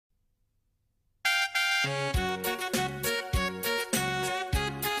It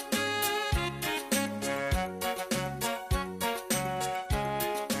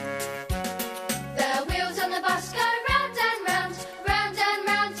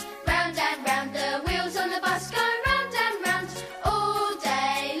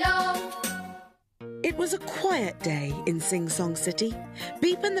was a quiet day in Sing Song City.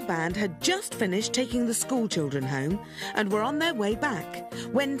 Beep and the band had just finished taking the school children home and were on their way back,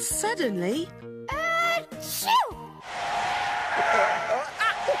 when suddenly...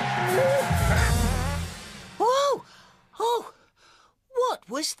 Whoa! Oh, what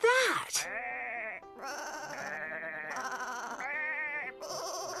was that?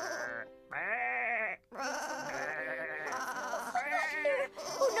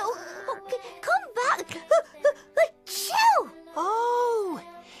 Oh, no. Oh, come back. Achoo! Oh,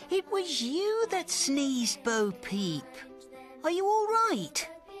 it was you that sneezed, Bo Peep. Are you all right?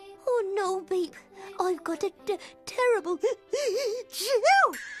 Oh, no, Beep. I've got a terrible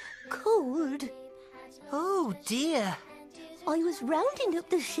cold. Oh, dear. I was rounding up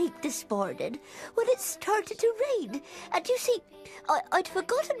the sheep this morning when it started to rain. And you see, I'd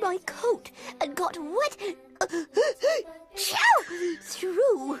forgotten my coat and got wet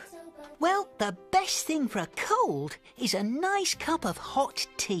through. Well, the best thing for a cold is a nice cup of hot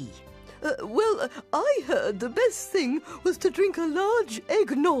tea. Well, I heard the best thing was to drink a large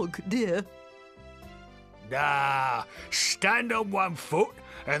eggnog, dear. Nah, stand on one foot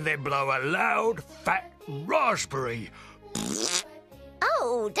and then blow a loud, fat raspberry.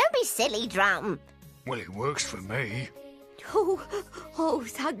 Oh, don't be silly, Drum. Well, it works for me. Oh,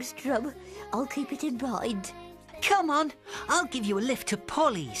 thanks, Drum. I'll keep it in mind. Come on, I'll give you a lift to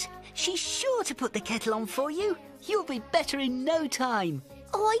Polly's. She's sure to put the kettle on for you. You'll be better in no time.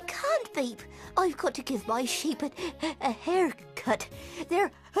 Oh, I can't, Beep. I've got to give my sheep a haircut.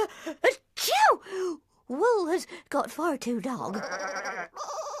 They're... Achoo! Wool has got far too long.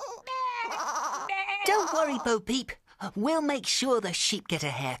 Don't worry, Bo Peep. We'll make sure the sheep get a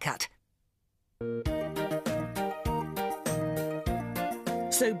haircut.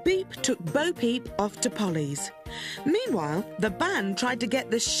 So Beep took Bo Peep off to Polly's. Meanwhile, the band tried to get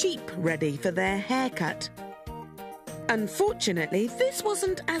the sheep ready for their haircut. Unfortunately, this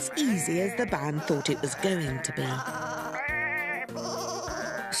wasn't as easy as the band thought it was going to be.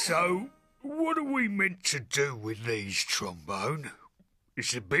 So, what are we meant to do with these, Trombone?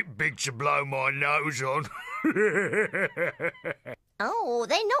 It's a bit big to blow my nose on. Oh,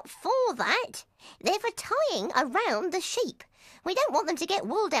 they're not for that. They're for tying around the sheep. We don't want them to get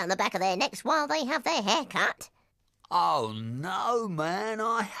wool down the back of their necks while they have their hair cut. Oh, no, man,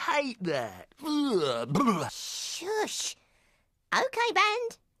 I hate that. Ugh. Shush. OK,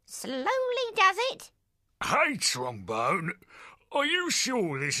 band. Slowly does it. Hey, Trombone, are you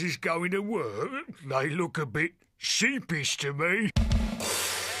sure this is going to work? They look a bit sheepish to me.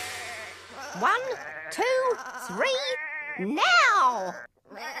 1, 2, 3, now!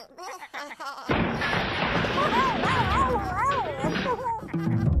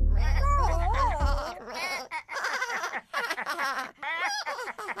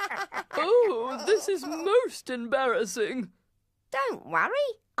 Oh, this is most embarrassing. Don't worry,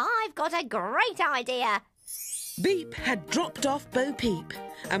 I've got a great idea. Beep had dropped off Bo Peep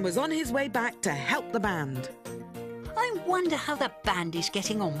and was on his way back to help the band. I wonder how the band is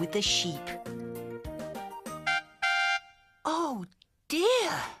getting on with the sheep. Oh,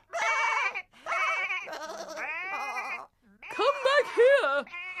 dear. Come back here.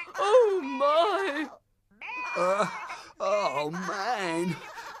 Oh, my. Oh, man.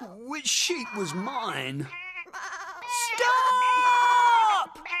 Which sheep was mine?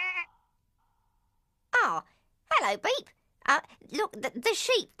 Stop! Oh, hello, Beep. Look, the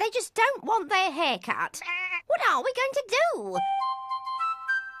sheep, they just don't want their hair cut. What are we going to do?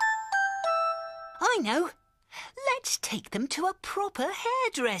 I know. Let's take them to a proper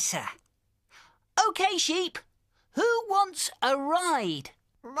hairdresser. OK, sheep. Who wants a ride?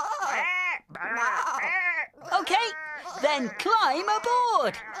 OK, then climb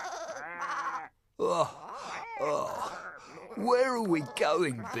aboard. Where are we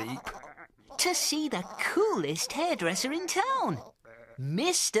going, Beep? To see the coolest hairdresser in town,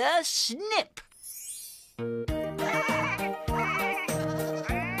 Mr Snip.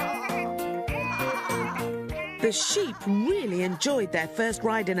 The sheep really enjoyed their first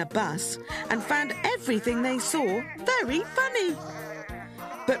ride in a bus and found everything they saw very funny.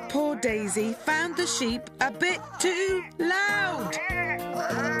 But poor Daisy found the sheep a bit too loud.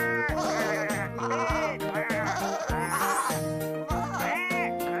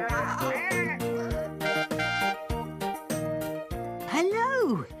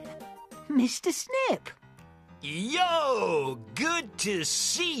 Hello. Mr Snip. Yo, good to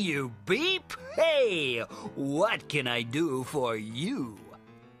see you, Beep. Hey, what can I do for you?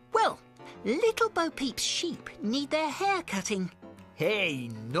 Well, little Bo Peep's sheep need their hair cutting.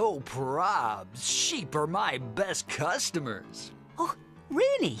 Hey, no probs. Sheep are my best customers. Oh,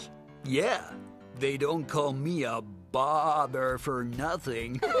 really? Yeah, they don't call me a barber for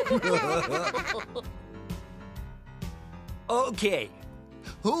nothing. Okay,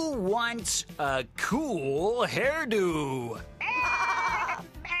 who wants a cool hairdo?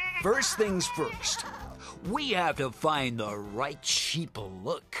 First things first, we have to find the right sheep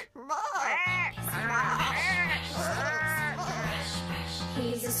look.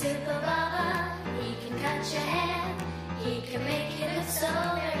 He's a super barber, he can cut your hair, he can make it look so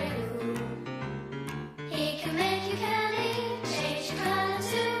very cool. He can make you curly, change your color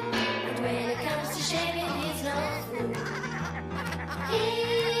too, and when it comes to shaving, he's no fool.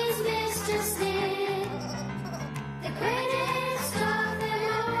 He's Mr. Snip, the greatest of them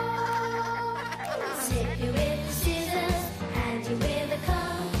all. Snip you with the scissors, and you with the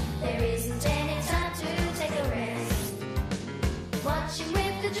comb. There isn't any time to take a rest. Watch him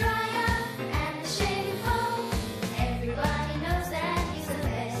with the dryer and the shaving foam. Everybody knows that he's the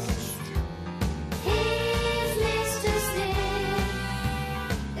best. He's Mr. Snip,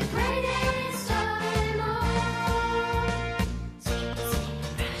 the greatest of them all. Snip,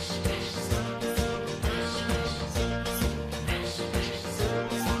 snip, brush, brush, snip, snip, brush, brush, snip,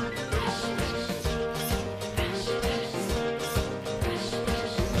 snip,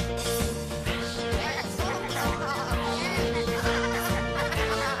 brush, brush, snip, snip, brush, brush, snip, snip,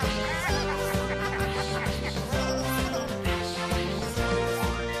 brush,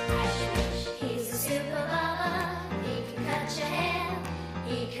 brush, snip, snip, He's a super barber, he can cut your hair,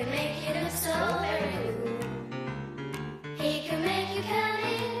 he can make it look so very cool. He can make you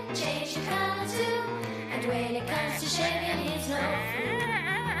curly, change your color too, and when it comes to shaving, he's no fool.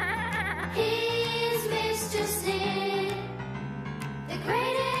 He's Mr. Snip, the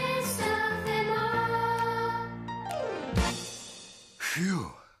greatest of them all.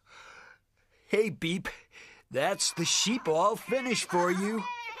 Phew. Hey, Beep, that's the sheep all finished for you.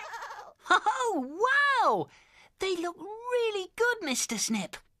 Oh, wow! They look really good, Mr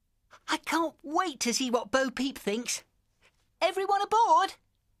Snip. I can't wait to see what Bo Peep thinks. Everyone aboard?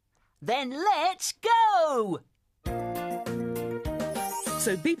 Then let's go!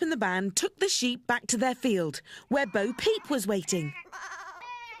 So Beep and the band took the sheep back to their field, where Bo Peep was waiting.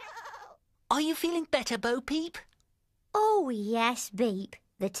 Are you feeling better, Bo Peep? Oh, yes, Beep.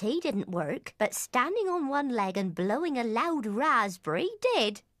 The tea didn't work, but standing on one leg and blowing a loud raspberry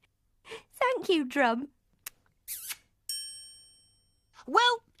did. Thank you, Drum.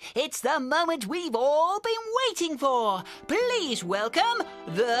 Well, it's the moment we've all been waiting for. Please welcome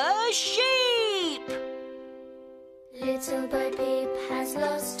the sheep! Little Bo Peep has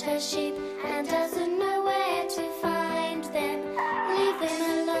lost her sheep and doesn't know where to find them. Leave them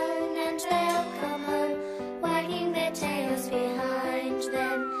alone and they'll come home, wagging their tails behind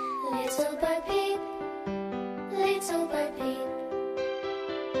them. Little Bo Peep, little Bo Peep.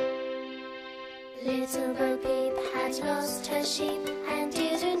 Little Bo Peep had lost her sheep and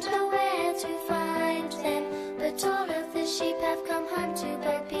didn't know where to find them. But all of the sheep have come home to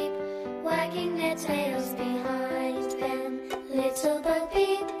Bo Peep, wagging their tails behind them. Little Bo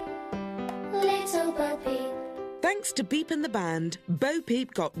Peep, little Bo Peep. Thanks to Beep and the band, Bo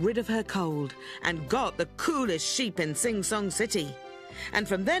Peep got rid of her cold and got the coolest sheep in Sing Song City. And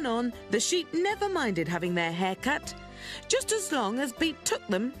from then on, the sheep never minded having their hair cut, just as long as Beep took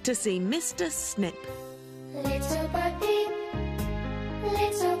them to see Mr Snip. Little Bo Peep,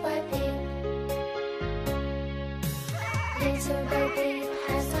 little Bo Peep. Little Bo Peep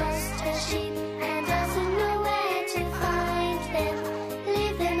has lost her sheep and doesn't know where to find them.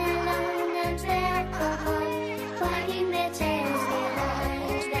 Leave them alone and they'll come home, wagging their tails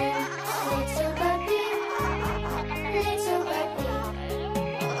behind them. Little Bo Peep, little Bo Peep.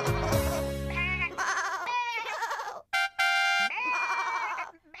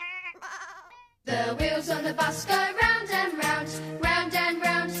 The wheels on the bus go round and round, round and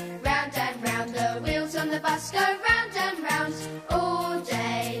round, round and round. The wheels on the bus go round and round all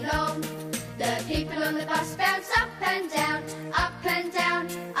day long. The people on the bus bounce up and down, up and down,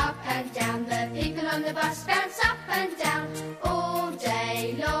 up and down. The people on the bus bounce up and down all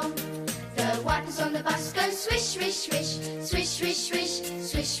day long. The wipers on the bus go swish, swish, swish, swish, swish, swish,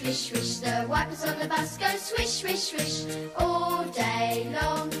 swish, swish, swish. The wipers on the bus go swish, swish, swish all day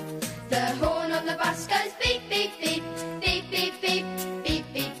long.